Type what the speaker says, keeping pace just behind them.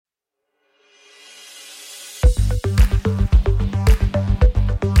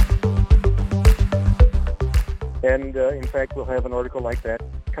And in fact, we'll have an article like that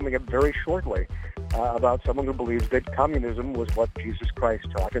coming up very shortly about someone who believes that communism was what Jesus Christ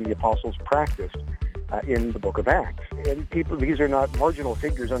taught and the apostles practiced in the book of Acts. And these are not marginal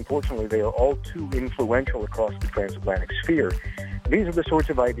figures, unfortunately. They are all too influential across the transatlantic sphere. These are the sorts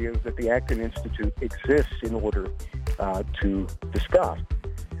of ideas that the Acton Institute exists in order to discuss.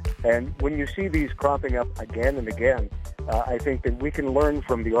 And when you see these cropping up again and again, I think that we can learn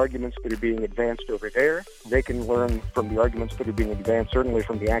from the arguments that are being advanced over there. They can learn from the arguments that are being advanced, certainly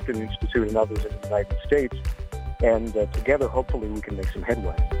from the Acton Institute and others in the United States. And together, hopefully, we can make some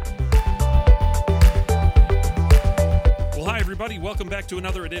headway. Well, hi, everybody. Welcome back to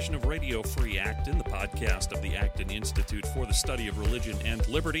another edition of Radio Free Acton, the podcast of the Acton Institute for the Study of Religion and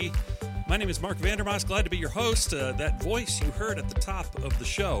Liberty. My name is Mark Vandermaas. Glad to be your host. That voice you heard at the top of the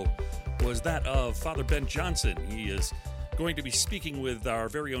show was that of Father Ben Johnson. He is going to be speaking with our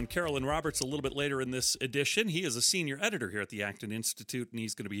very own Carolyn Roberts a little bit later in this edition. He is a senior editor here at the Acton Institute, and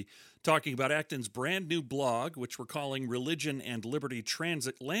he's going to be talking about Acton's brand new blog, which we're calling Religion and Liberty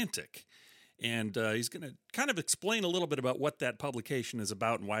Transatlantic. And he's going to kind of explain a little bit about what that publication is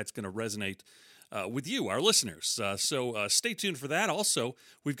about and why it's going to resonate with you, our listeners. So stay tuned for that. Also,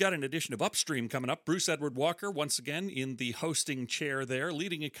 we've got an edition of Upstream coming up. Bruce Edward Walker, once again, in the hosting chair there,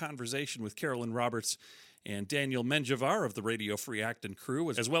 leading a conversation with Carolyn Roberts and Daniel Menjivar of the Radio Free Acton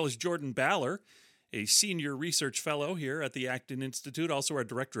crew, as well as Jordan Baller, a senior research fellow here at the Acton Institute, also our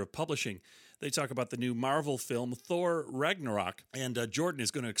director of publishing. They talk about the new Marvel film, Thor Ragnarok, and Jordan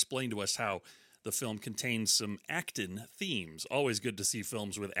is going to explain to us how the film contains some Acton themes. Always good to see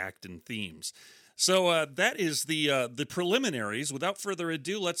films with Acton themes. So that is the preliminaries. Without further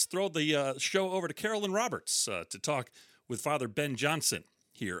ado, let's throw the show over to Carolyn Roberts to talk with Father Ben Johnson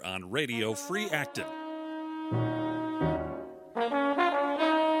here on Radio Free Acton.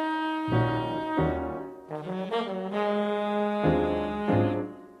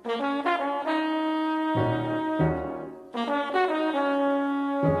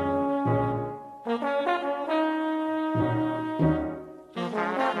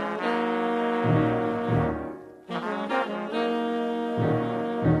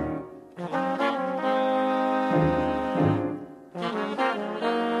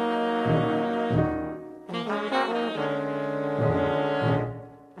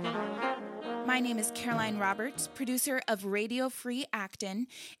 My name is Caroline Roberts, producer of Radio Free Acton,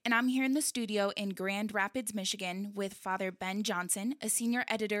 and I'm here in the studio in Grand Rapids, Michigan, with Father Ben Johnson, a senior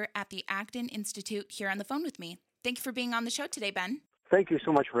editor at the Acton Institute, here on the phone with me. Thank you for being on the show today, Ben. Thank you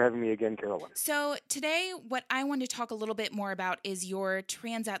so much for having me again, Carolyn. So today, what I want to talk a little bit more about is your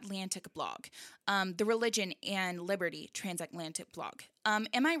Transatlantic blog, the Religion and Liberty Transatlantic blog.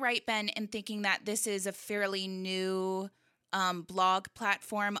 Am I right, Ben, in thinking that this is a fairly new blog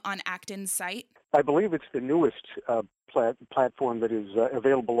platform on Acton's site? I believe it's the newest platform that is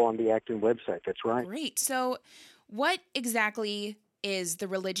available on the Acton website. That's right. Great. So what exactly is the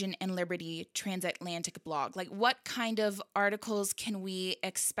Religion and Liberty Transatlantic blog? Like, what kind of articles can we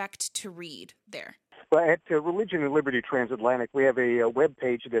expect to read there? Well, at Religion and Liberty Transatlantic, we have a web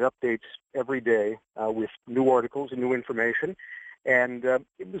page that updates every day with new articles and new information. And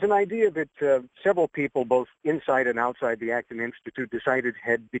it was an idea that several people, both inside and outside the Acton Institute, decided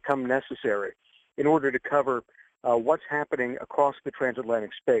had become necessary in order to cover what's happening across the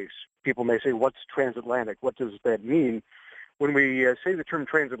transatlantic space. People may say, what's transatlantic? What does that mean? When we say the term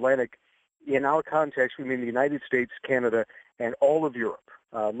transatlantic, in our context, we mean the United States, Canada, and all of Europe,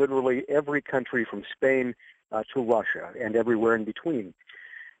 literally every country from Spain to Russia and everywhere in between.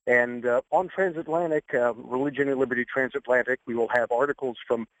 And on Transatlantic, Religion and Liberty Transatlantic, we will have articles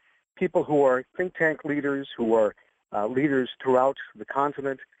from people who are think tank leaders, who are leaders throughout the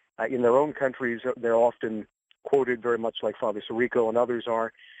continent. In their own countries, they're often quoted very much like Father Sirico and others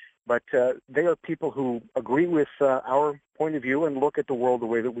are. But they are people who agree with our point of view and look at the world the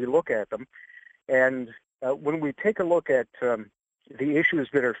way that we look at them. And when we take a look at the issues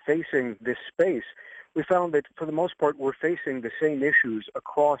that are facing this space, we found that for the most part we're facing the same issues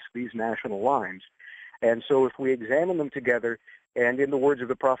across these national lines. And so if we examine them together, and in the words of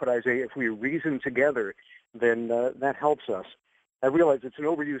the prophet Isaiah, if we reason together, then that helps us. I realize it's an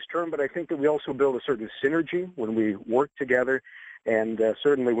overused term, but I think that we also build a certain synergy when we work together, and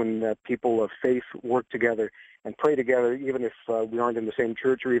certainly when people of faith work together and pray together, even if we aren't in the same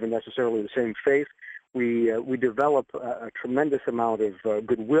church or even necessarily the same faith, we develop a tremendous amount of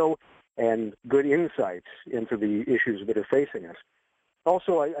goodwill and good insights into the issues that are facing us.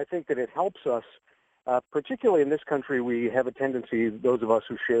 Also, I think that it helps us, particularly in this country, we have a tendency, those of us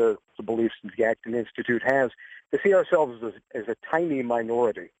who share the beliefs that the Acton Institute has, to see ourselves as a tiny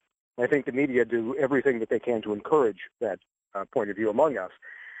minority. I think the media do everything that they can to encourage that point of view among us.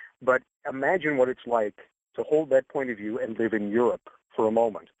 But imagine what it's like to hold that point of view and live in Europe for a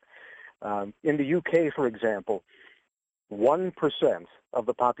moment. In the UK, for example, 1% of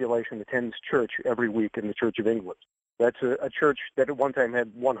the population attends church every week in the Church of England. That's a church that at one time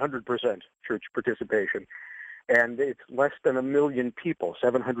had 100% church participation. And it's less than 1 million people,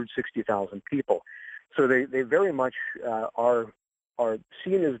 760,000 people. So they very much are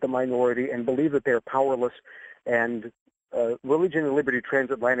seen as the minority and believe that they're powerless. And Religion and Liberty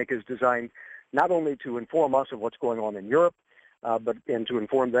Transatlantic is designed not only to inform us of what's going on in Europe, and to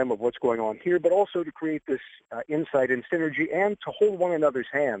inform them of what's going on here, but also to create this insight and synergy and to hold one another's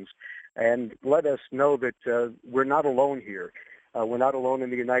hands and let us know that we're not alone here. We're not alone in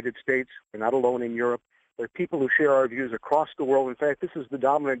the United States. We're not alone in Europe. There are people who share our views across the world. In fact, this is the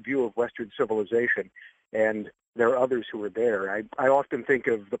dominant view of Western civilization, and there are others who are there. I often think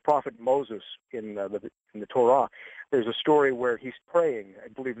of the prophet Moses in the Torah. There's a story where he's praying. I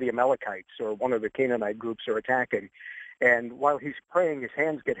believe the Amalekites or one of the Canaanite groups are attacking. And while he's praying, his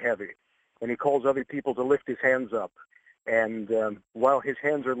hands get heavy, and he calls other people to lift his hands up. And while his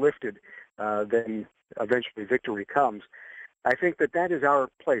hands are lifted, then eventually victory comes. I think that is our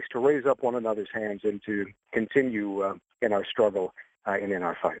place, to raise up one another's hands and to continue in our struggle and in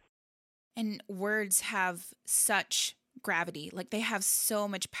our fight. And words have such gravity. Like, they have so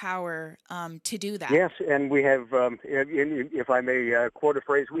much power to do that. Yes, and we have, if I may quote a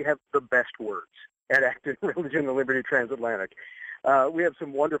phrase, we have the best words at Acton Religion and Liberty Transatlantic. We have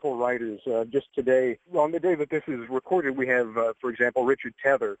some wonderful writers. Just today, on the day that this is recorded, we have, for example, Richard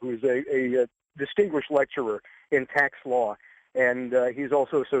Tether, who is a distinguished lecturer in tax law, and he's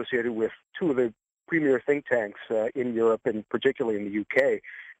also associated with two of the premier think tanks in Europe, and particularly in the UK,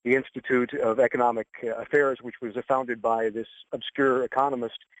 the Institute of Economic Affairs, which was founded by this obscure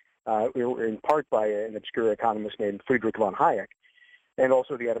economist, in part by an obscure economist named Friedrich von Hayek, and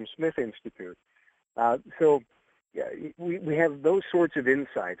also the Adam Smith Institute. So we have those sorts of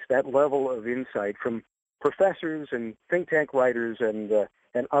insights, that level of insight from professors and think tank writers and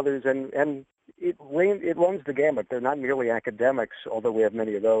others, and it runs the gamut. They're not merely academics, although we have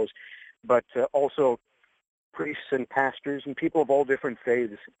many of those, but also priests and pastors and people of all different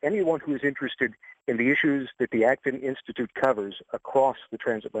faiths, anyone who is interested in the issues that the Acton Institute covers across the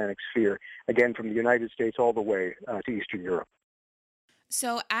transatlantic sphere, again, from the United States all the way to Eastern Europe.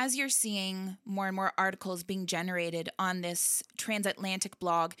 So as you're seeing more and more articles being generated on this transatlantic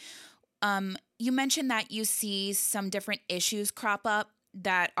blog, you mentioned that you see some different issues crop up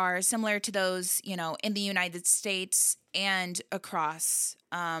that are similar to those, in the United States and across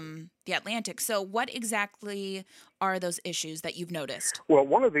the Atlantic. So what exactly are those issues that you've noticed? Well,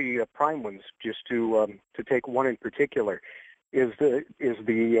 one of the prime ones, just to take one in particular, is the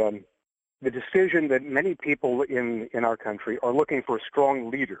decision that many people in our country are looking for a strong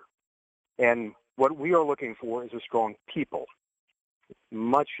leader. And what we are looking for is a strong people.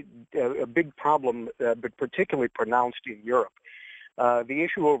 A big problem, but particularly pronounced in Europe. The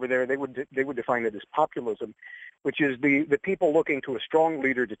issue over there, they would define it as populism, which is the people looking to a strong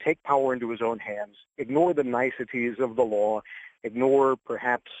leader to take power into his own hands, ignore the niceties of the law, ignore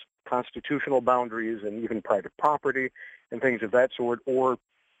perhaps constitutional boundaries and even private property and things of that sort, or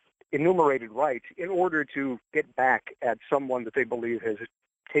enumerated rights in order to get back at someone that they believe has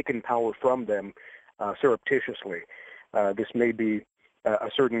taken power from them surreptitiously. This may be a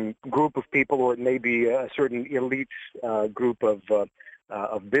certain group of people, or it may be a certain elite group of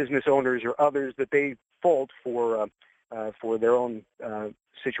business owners or others that they fault for their own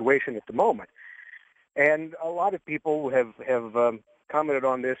situation at the moment. And a lot of people have commented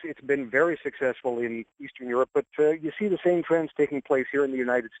on this. It's been very successful in Eastern Europe, but you see the same trends taking place here in the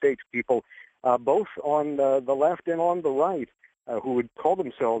United States. People, both on the left and on the right, who would call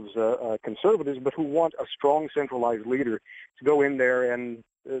themselves conservatives, but who want a strong centralized leader to go in there and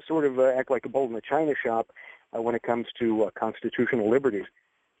sort of act like a bull in a china shop when it comes to constitutional liberties.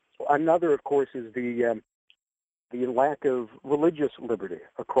 Another, of course, is the lack of religious liberty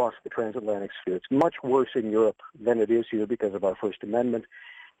across the transatlantic sphere. It's much worse in Europe than it is here because of our First Amendment.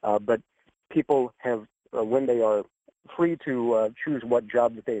 But people have, when they are free to choose what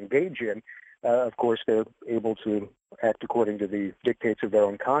job that they engage in, of course, they're able to act according to the dictates of their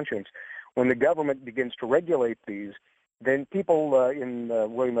own conscience. When the government begins to regulate these, then people, in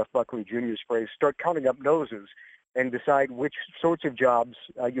William F. Buckley Jr.'s phrase, start counting up noses and decide which sorts of jobs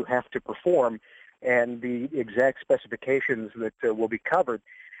you have to perform and the exact specifications that will be covered.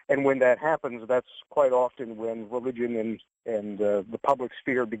 And when that happens, that's quite often when religion and the public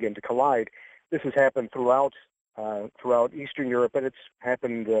sphere begin to collide. This has happened throughout throughout Eastern Europe, and it's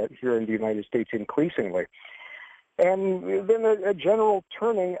happened here in the United States increasingly. And then a general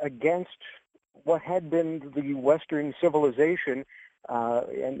turning against what had been the Western civilization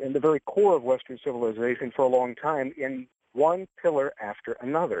and the very core of Western civilization for a long time in one pillar after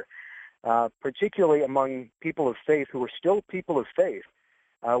another, particularly among people of faith who are still people of faith.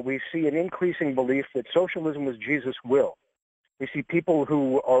 We see an increasing belief that socialism was Jesus' will. We see people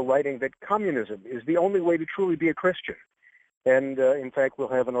who are writing that communism is the only way to truly be a Christian. And in fact, we'll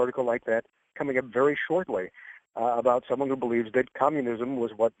have an article like that coming up very shortly about someone who believes that communism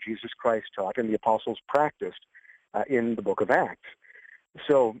was what Jesus Christ taught and the apostles practiced in the book of Acts.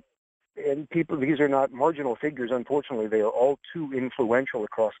 So, and people, these are not marginal figures, unfortunately. They are all too influential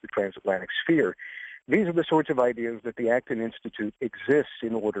across the transatlantic sphere. These are the sorts of ideas that the Acton Institute exists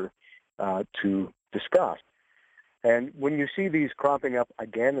in order to discuss. And when you see these cropping up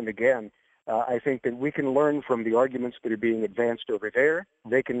again and again, I think that we can learn from the arguments that are being advanced over there.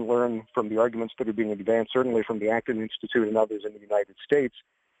 They can learn from the arguments that are being advanced, certainly from the Acton Institute and others in the United States.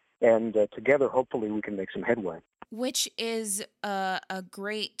 And together, hopefully, we can make some headway. Which is a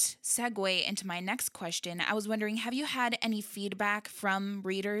great segue into my next question. I was wondering, have you had any feedback from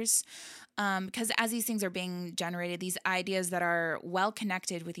readers? Because as these things are being generated, these ideas that are well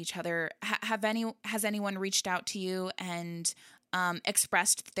connected with each other, has anyone reached out to you and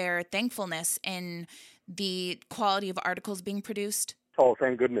expressed their thankfulness in the quality of articles being produced? Oh,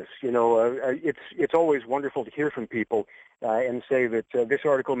 thank goodness. You know, it's always wonderful to hear from people and say that this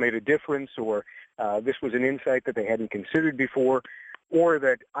article made a difference, or this was an insight that they hadn't considered before, or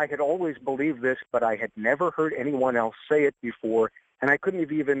that I had always believed this, but I had never heard anyone else say it before, and I couldn't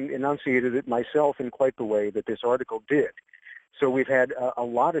have even enunciated it myself in quite the way that this article did. So we've had a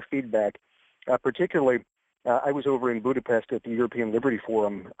lot of feedback, particularly I was over in Budapest at the European Liberty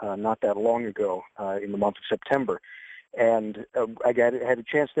Forum not that long ago in the month of September, and I had a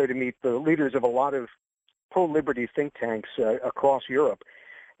chance there to meet the leaders of a lot of pro-liberty think tanks across Europe.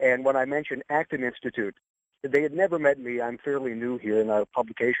 And when I mentioned Acton Institute, they had never met me. I'm fairly new here, and our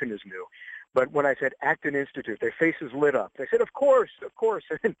publication is new. But when I said Acton Institute, their faces lit up. They said, of course.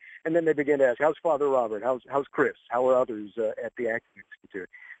 And then they began to ask, how's Father Robert? How's Chris? How are others at the Acton Institute?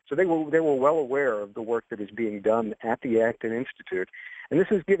 So they were well aware of the work that is being done at the Acton Institute. And this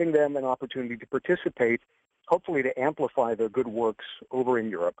is giving them an opportunity to participate, hopefully to amplify their good works over in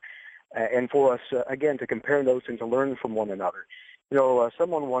Europe, and for us, again, to compare notes and to learn from one another. You know,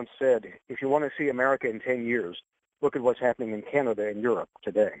 someone once said, if you want to see America in 10 years, look at what's happening in Canada and Europe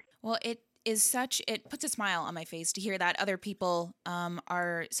today. Well, it puts a smile on my face to hear that other people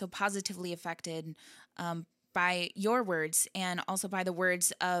are so positively affected by your words and also by the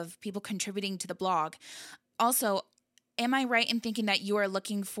words of people contributing to the blog. Also, am I right in thinking that you are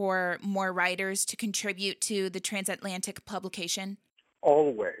looking for more writers to contribute to the Transatlantic publication?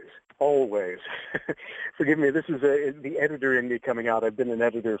 Always. Forgive me, this is the editor in me coming out. I've been an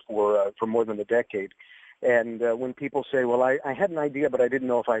editor for more than a decade. And when people say, well, I had an idea, but I didn't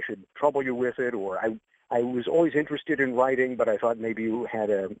know if I should trouble you with it, or I was always interested in writing, but I thought maybe you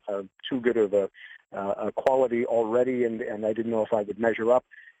had a too good of a quality already, and I didn't know if I would measure up,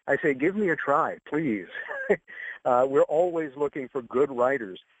 I say, give me a try, please. We're always looking for good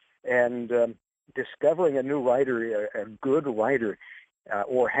writers. And discovering a new writer, a good writer,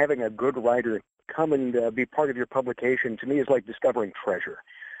 or having a good writer come and be part of your publication, to me, is like discovering treasure.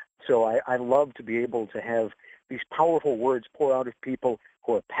 So I love to be able to have these powerful words pour out of people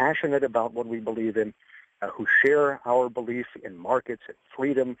who are passionate about what we believe in, who share our belief in markets and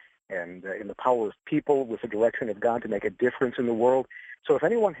freedom and in the power of people with the direction of God to make a difference in the world. So if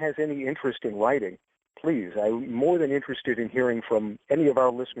anyone has any interest in writing, please, I'm more than interested in hearing from any of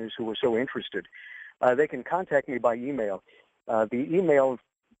our listeners who are so interested. They can contact me by email. The email,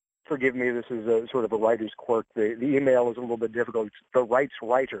 forgive me, this is a sort of a writer's quirk. The email is a little bit difficult. It's the Rights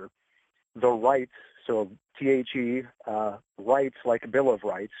Writer. The Rights, so T-H-E, Rights like a Bill of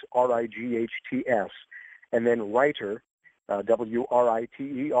Rights, R-I-G-H-T-S, and then Writer,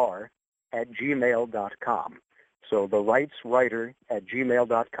 W-R-I-T-E-R, at gmail.com. So the Rights Writer at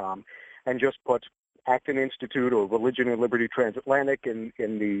gmail.com, and just put Acton Institute or Religion and Liberty Transatlantic in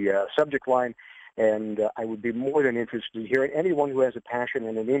the subject line, and I would be more than interested in hearing anyone who has a passion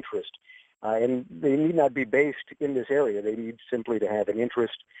and an interest. And they need not be based in this area. They need simply to have an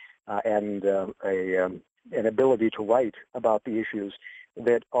interest and an ability to write about the issues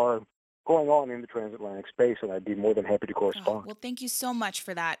that are going on in the transatlantic space, and I'd be more than happy to correspond. Well, thank you so much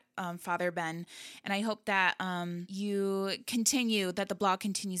for that, Father Ben. And I hope that that the blog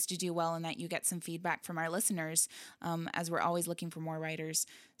continues to do well and that you get some feedback from our listeners, as we're always looking for more writers.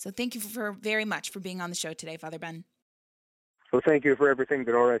 So thank you very much for being on the show today, Father Ben. Well, thank you for everything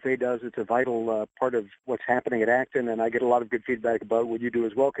that RFA does. It's a vital part of what's happening at Acton, and I get a lot of good feedback about what you do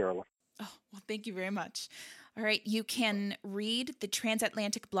as well, Carolyn. Oh, well, thank you very much. All right, you can read the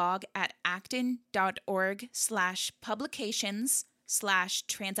Transatlantic blog at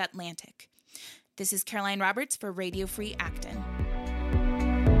acton.org/publications/transatlantic. This is Caroline Roberts for Radio Free Acton.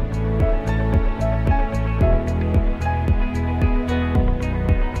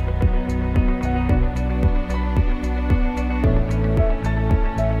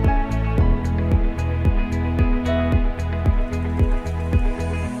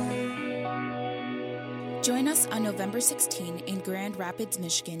 Join us on November 16 in Grand Rapids,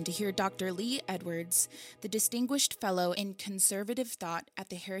 Michigan to hear Dr. Lee Edwards, the Distinguished Fellow in Conservative Thought at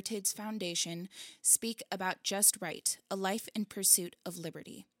the Heritage Foundation, speak about Just Right, A Life in Pursuit of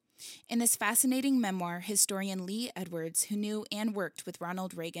Liberty. In this fascinating memoir, historian Lee Edwards, who knew and worked with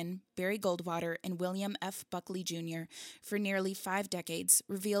Ronald Reagan, Barry Goldwater, and William F. Buckley Jr. for nearly 5 decades,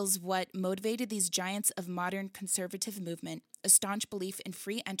 reveals what motivated these giants of modern conservative movement, a staunch belief in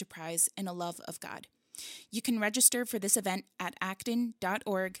free enterprise and a love of God. You can register for this event at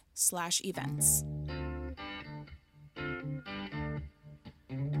acton.org/events.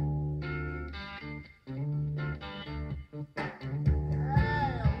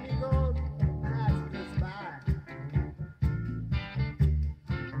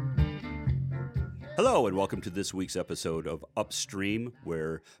 Hello, and welcome to this week's episode of Upstream,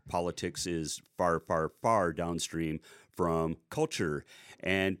 where politics is far, far, far downstream from culture.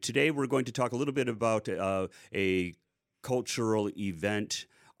 And today we're going to talk a little bit about a cultural event,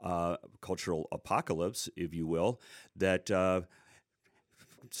 cultural apocalypse, if you will, that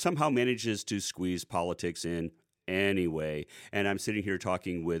somehow manages to squeeze politics in anyway. And I'm sitting here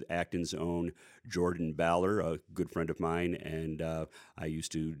talking with Acton's own Jordan Baller, a good friend of mine, and I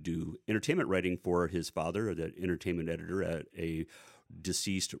used to do entertainment writing for his father, the entertainment editor at a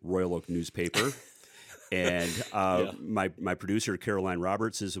deceased Royal Oak newspaper. And my producer, Caroline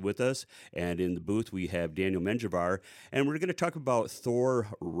Roberts, is with us. And in the booth, we have Daniel Menjivar. And we're going to talk about Thor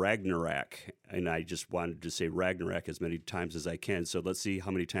Ragnarok. And I just wanted to say Ragnarok as many times as I can. So let's see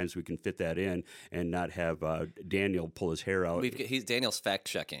how many times we can fit that in and not have Daniel pull his hair out. Daniel's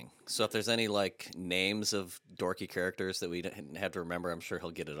fact-checking. So if there's any, names of dorky characters that we have to remember, I'm sure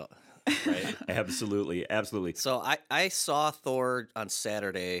he'll get it all. Right? Absolutely. So I saw Thor on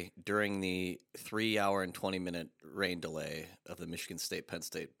Saturday during the 3-hour and 20-minute rain delay of the Michigan State-Penn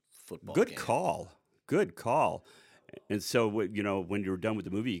State football game. Good call. And so, when you were done with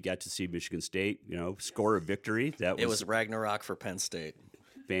the movie, you got to see Michigan State, score a victory. It was Ragnarok for Penn State.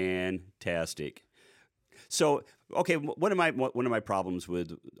 Fantastic. So, okay, one of my problems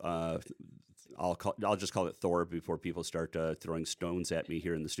with I'll just call it Thor before people start throwing stones at me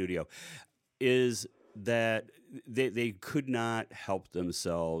here in the studio, is that they could not help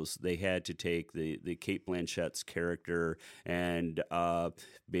themselves. They had to take the Cate Blanchett's character, and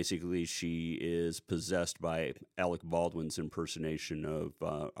basically she is possessed by Alec Baldwin's impersonation of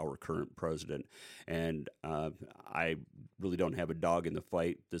our current president. And I really don't have a dog in the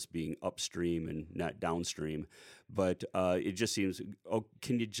fight, this being upstream and not downstream. But it just seems,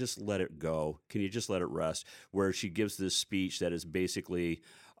 can you just let it go? Can you just let it rest? Where she gives this speech that is basically,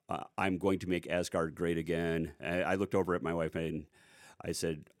 I'm going to make Asgard great again. I looked over at my wife and I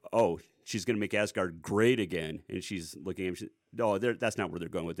said, oh, she's going to make Asgard great again. And she's looking at me, no, that's not where they're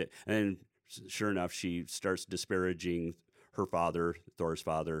going with it. And sure enough, she starts disparaging her father, Thor's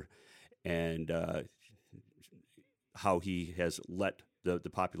father, and how he has let the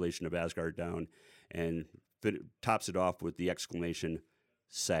population of Asgard down, and tops it off with the exclamation,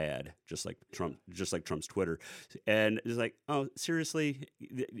 sad, just like Trump's Twitter. And it's like, oh, seriously?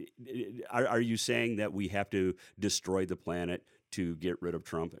 Are you saying that we have to destroy the planet to get rid of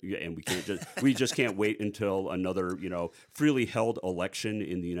Trump, and we just can't wait until another freely held election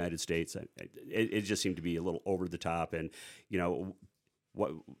in the United States? It just seemed to be a little over the top, and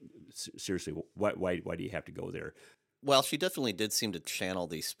what seriously, why do you have to go there? Well, she definitely did seem to channel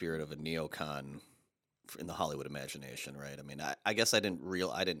the spirit of a neocon in the Hollywood imagination, right? I mean, I guess I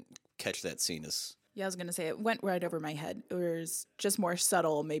didn't catch that scene as... Yeah, I was going to say, it went right over my head. It was just more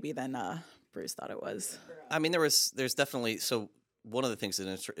subtle maybe than Bruce thought it was. I mean, there's definitely... So one of the things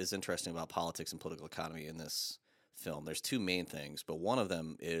that is interesting about politics and political economy in this film, there's two main things, but one of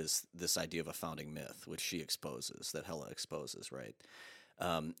them is this idea of a founding myth, which she exposes, that Hela exposes, right?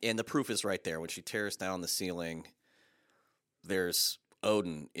 And the proof is right there. When she tears down the ceiling, there's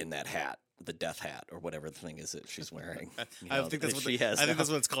Odin in that hat, the death hat, or whatever the thing is that she's wearing. I think that's what she has. I think that's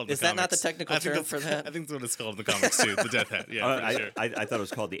what it's called. In Is the that not the comics. technical term for that? I think that's what it's called in the comics too. The death hat. Yeah, for sure. I thought it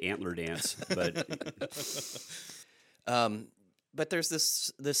was called the antler dance, but But there's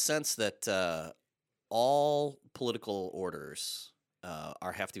this sense that all political orders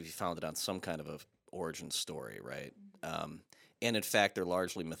have to be founded on some kind of a origin story, right? And in fact, they're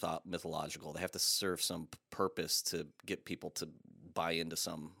largely mythological. They have to serve some purpose to get people to buy into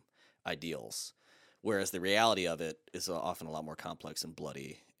some ideals, whereas the reality of it is often a lot more complex and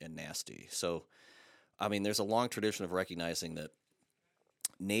bloody and nasty. So, I mean, there's a long tradition of recognizing that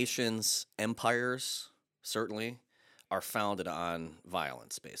nations, empires, certainly, are founded on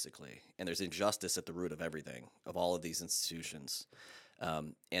violence, basically. And there's injustice at the root of everything, of all of these institutions.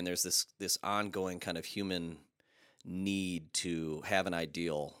 And there's this ongoing kind of human need to have an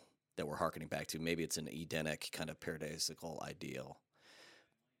ideal that we're hearkening back to. Maybe it's an Edenic kind of paradisical ideal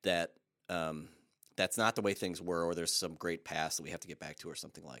that that's not the way things were, or there's some great past that we have to get back to, or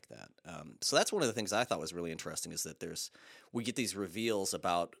something like that. So that's one of the things I thought was really interesting, is that we get these reveals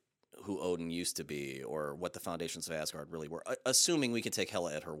about who Odin used to be, or what the foundations of Asgard really were, assuming we can take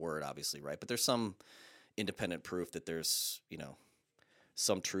Hela at her word, obviously, right? But there's some independent proof that there's,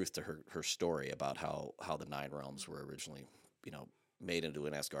 some truth to her story about how the Nine Realms were originally, made into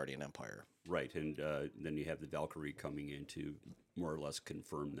an Asgardian empire. right, and then you have the Valkyrie coming in to more or less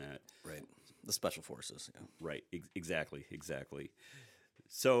confirm that. Right. The special forces. Yeah. Right, exactly.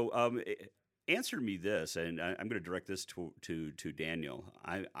 So, answer me this, and I'm going to direct this to Daniel.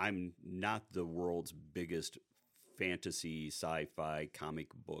 I'm not the world's biggest fantasy, sci-fi, comic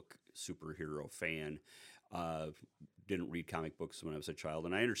book superhero fan. Didn't read comic books when I was a child,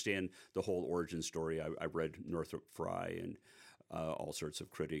 and I understand the whole origin story. I read Northrop Frye and all sorts of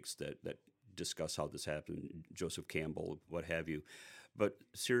critics that discuss how this happened, Joseph Campbell, what have you. But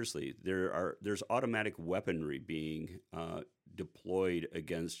seriously, there's automatic weaponry being deployed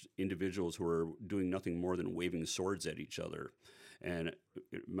against individuals who are doing nothing more than waving swords at each other. And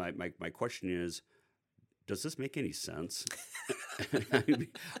my question is, does this make any sense?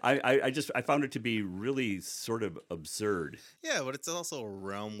 I found it to be really sort of absurd. Yeah, but it's also a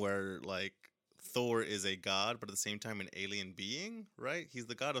realm where like Thor is a god, but at the same time an alien being, right? He's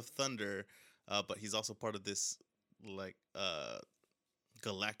the god of thunder, but he's also part of this like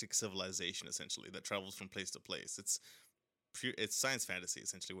galactic civilization essentially that travels from place to place. It's science fantasy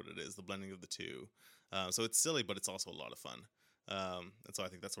essentially what it is, the blending of the two. So it's silly, but it's also a lot of fun. And so I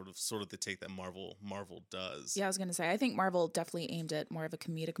think that's sort of the take that Marvel does. Yeah, I was going to say, I think Marvel definitely aimed at more of a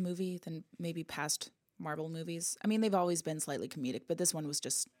comedic movie than maybe past Marvel movies. I mean, they've always been slightly comedic, but this one was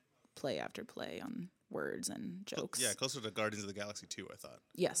just play after play on words and jokes. Yeah, closer to Guardians of the Galaxy 2, I thought.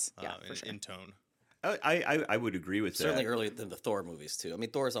 Yes, yeah, for sure. In tone. I would agree with Certainly that. earlier than the Thor movies, too. I mean,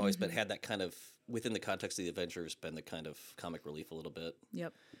 Thor's always had that kind of, within the context of the Avengers, been the kind of comic relief a little bit.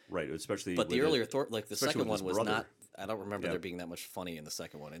 Yep. Right, especially. But the earlier Thor, like the especially second with one his was brother. not, I don't remember there being that much funny in the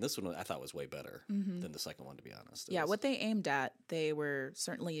second one. And this one I thought was way better than the second one, to be honest. Yeah, what they aimed at, they were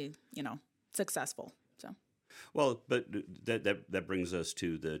certainly, successful. So. Well, but that brings us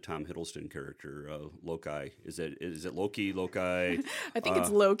to the Tom Hiddleston character, Loki. Is it Loki? I think it's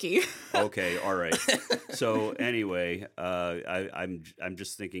Loki. Okay, all right. So anyway, I'm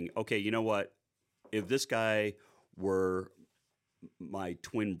just thinking, okay, you know what? If this guy were my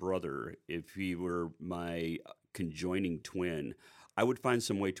twin brother, if he were my conjoining twin, I would find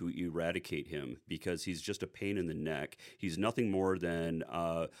some way to eradicate him because he's just a pain in the neck. He's nothing more than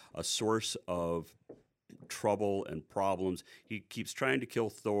a source of trouble and problems. He keeps trying to kill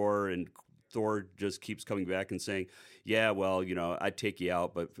Thor, and Thor just keeps coming back and saying, yeah, well, I'd take you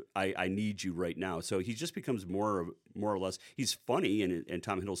out, but I need you right now. So he just becomes more or less, he's funny, and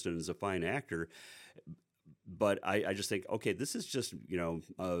Tom Hiddleston is a fine actor, but I just think, okay, this is just,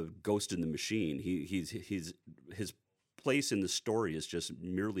 a ghost in the machine. His place in the story is just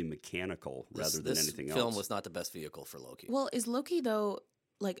merely mechanical rather than anything else. This film was not the best vehicle for Loki. Well, is Loki, though,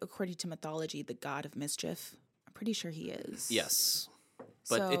 like, according to mythology, the god of mischief? I'm pretty sure he is. Yes.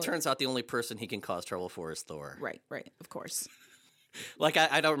 But it turns out the only person he can cause trouble for is Thor. Right, of course. Like,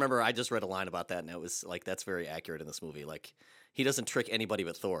 I don't remember, I just read a line about that, and it was, like, that's very accurate in this movie. Like, he doesn't trick anybody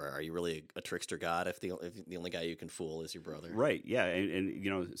but Thor. Are you really a trickster god if the only guy you can fool is your brother? Right, yeah,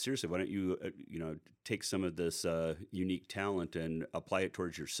 and seriously, why don't you, take some of this unique talent and apply it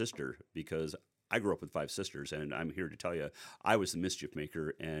towards your sister, because I grew up with 5 sisters, and I'm here to tell you, I was the mischief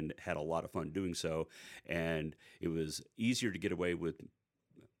maker and had a lot of fun doing so. And it was easier to get away with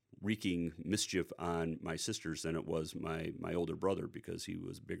wreaking mischief on my sisters than it was my older brother, because he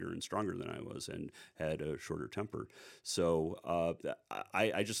was bigger and stronger than I was and had a shorter temper. So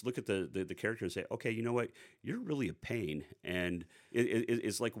I just look at the character and say, okay, you know what? You're really a pain. And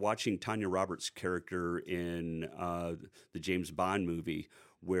it's like watching Tanya Roberts' character in the James Bond movie,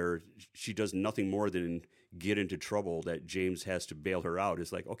 where she does nothing more than get into trouble that James has to bail her out.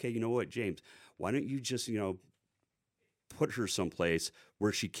 It's like, okay, you know what, James, why don't you just, put her someplace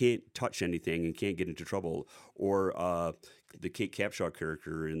where she can't touch anything and can't get into trouble? Or the Kate Capshaw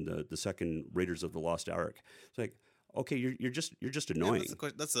character in the second Raiders of the Lost Ark. It's like, okay, you're just annoying. Yeah,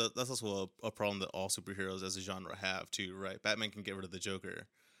 that's also a problem that all superheroes as a genre have too, right? Batman can get rid of the Joker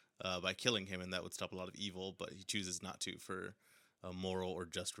by killing him, and that would stop a lot of evil, but he chooses not to for moral or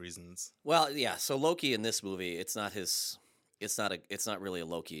just reasons. Well, yeah. So Loki in this movie, it's not really a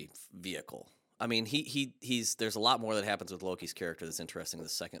Loki vehicle. I mean, he's there's a lot more that happens with Loki's character that's interesting in the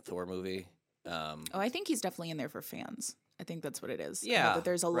second Thor movie. I think he's definitely in there for fans. I think that's what it is. Yeah, but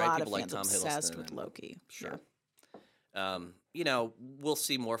there's a right, lot people of like fans Tom obsessed Hiddleston with and- Loki. Sure. Yeah. We'll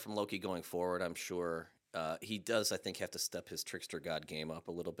see more from Loki going forward, I'm sure. He does, I think, have to step his trickster god game up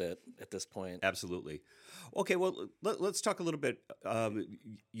a little bit at this point. Absolutely. Okay, well, let's talk a little bit.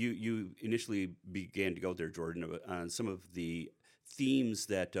 You initially began to go there, Jordan, on some of the themes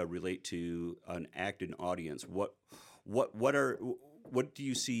that relate to an acting audience. What do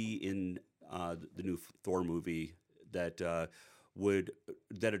you see in the new Thor movie that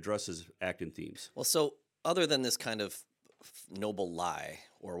addresses acting themes? Well, so other than this kind of noble lie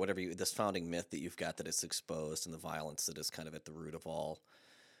or whatever, this founding myth that you've got that it's exposed and the violence that is kind of at the root of all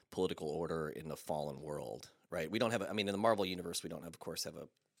political order in the fallen world, right? We don't have, in the Marvel universe, we don't have, of course, have a,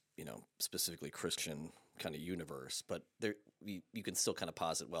 specifically Christian kind of universe, but there you can still kind of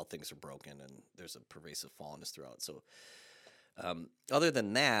posit, well, things are broken and there's a pervasive fallenness throughout. So other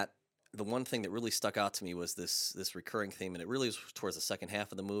than that, the one thing that really stuck out to me was this recurring theme, and it really is towards the second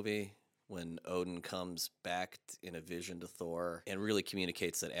half of the movie, when Odin comes back in a vision to Thor and really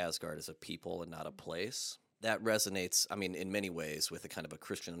communicates that Asgard is a people and not a place. That resonates, in many ways with a kind of a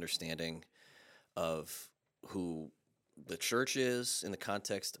Christian understanding of who the church is in the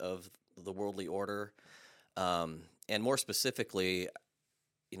context of the worldly order. And more specifically,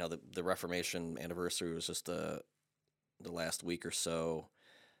 the Reformation anniversary was just the last week or so.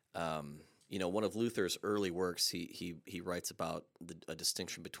 One of Luther's early works, he writes about a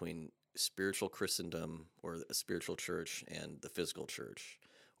distinction between spiritual Christendom or a spiritual church and the physical church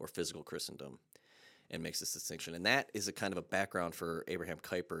or physical Christendom, and makes this distinction. And that is a kind of a background for Abraham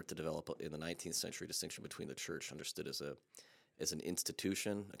Kuyper to develop in the 19th century distinction between the church understood as an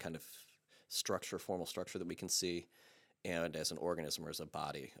institution, a kind of structure, formal structure that we can see, and as an organism or as a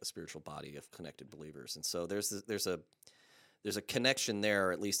body, a spiritual body of connected believers. And so there's a connection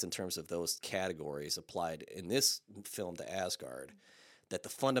there, at least in terms of those categories applied in this film to Asgard, that the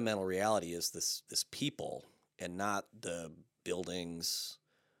fundamental reality is this people and not the buildings,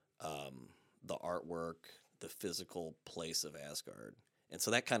 the artwork, the physical place of Asgard. And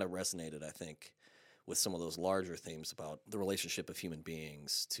so that kind of resonated, I think, with some of those larger themes about the relationship of human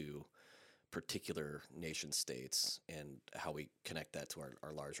beings to particular nation states and how we connect that to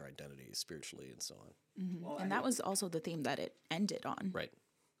our larger identities spiritually and so on. Mm-hmm. Well, and that was also the theme that it ended on. Right.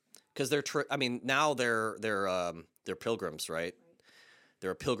 Because now they're pilgrims, right? They're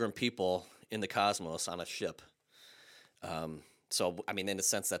a pilgrim people in the cosmos on a ship. So, in a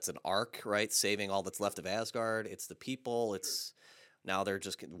sense, that's an arc, right? Saving all that's left of Asgard. It's the people. Now they're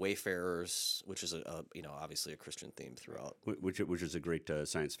just wayfarers, which is obviously a Christian theme throughout. Which is a great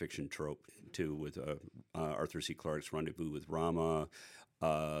science fiction trope too, with Arthur C. Clarke's Rendezvous with Rama.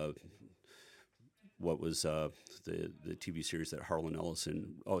 What was the TV series that Harlan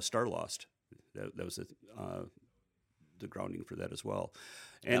Ellison? Starlost. That was the grounding for that as well.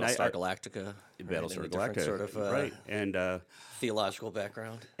 And Battlestar Galactica. Battlestar Galactica, Galactica, sort of right? And theological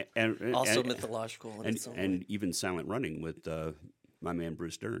background, and also mythological, and even Silent Running with my man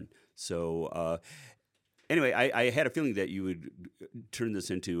Bruce Dern. So anyway, I had a feeling that you would turn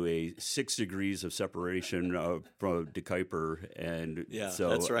this into a 6 degrees of separation from De Kuyper, and so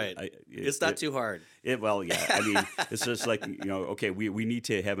that's right. It's not too hard. It's just like okay, we need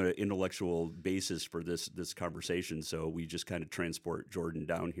to have an intellectual basis for this conversation, so we just kind of transport Jordan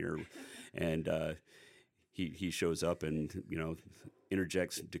down here, and he shows up and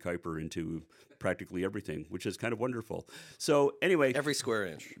interjects De Kuyper into practically everything, which is kind of wonderful. So anyway, every square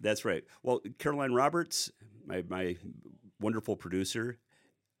inch. That's right. Well, Caroline Roberts, my wonderful producer,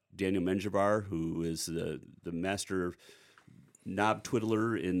 Daniel Menjivar, who is the master knob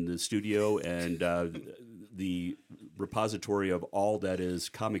twiddler in the studio, and the repository of all that is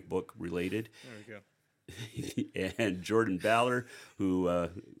comic book related. There we go. And Jordan Baller, who,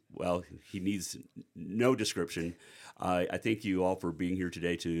 he needs no description. I thank you all for being here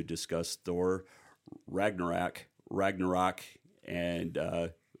today to discuss Thor, Ragnarok, and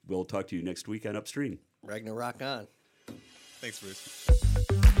we'll talk to you next week on Upstream. Ragnarok on. Thanks, Bruce.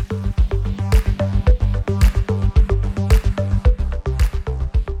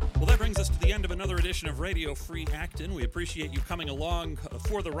 Well, that brings us to the end of another edition of Radio Free Acton. We appreciate you coming along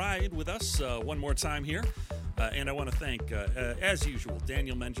for the ride with us one more time here. And I want to thank, as usual,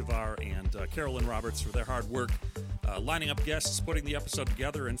 Daniel Menjivar and Carolyn Roberts for their hard work lining up guests, putting the episode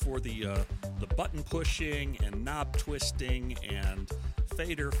together, and for the button pushing and knob twisting and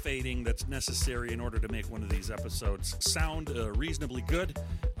fader fading that's necessary in order to make one of these episodes sound reasonably good.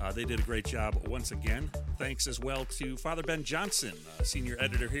 They did a great job once again. Thanks as well to Father Ben Johnson, senior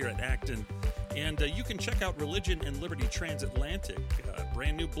editor here at Acton. And you can check out Religion and Liberty Transatlantic, a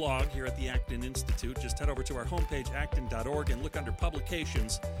brand new blog here at the Acton Institute. Just head over to our homepage, acton.org, and look under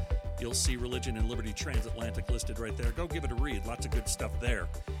publications. You'll see Religion and Liberty Transatlantic listed right there. Go give it a read. Lots of good stuff there.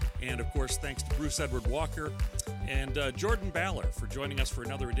 And, of course, thanks to Bruce Edward Walker and Jordan Baller for joining us for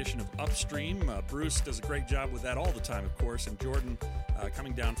another edition of Upstream. Bruce does a great job with that all the time, of course, and Jordan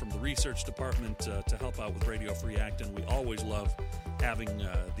coming down from the research department to help out with Radio Free Acton. We always love having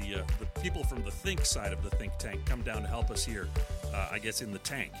the people from the think side of the think tank come down to help us here, I guess, in the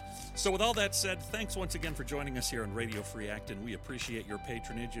tank. So with all that said, thanks once again for joining us here on Radio Free Acton. We appreciate your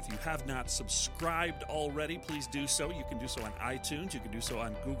patronage. If you have not subscribed already, please do so. You can do so on iTunes. You can do so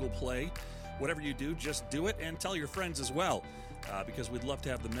on Google Play. Whatever you do, just do it and tell your friends as well, because we'd love to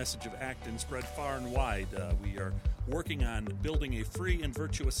have the message of Acton spread far and wide. We are working on building a free and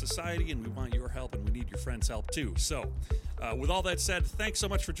virtuous society, and we want your help, and we need your friends' help too. So, with all that said, thanks so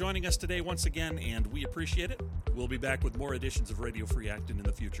much for joining us today once again, and we appreciate it. We'll be back with more editions of Radio Free Acton in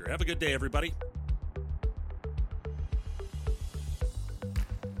the future. Have a good day, everybody.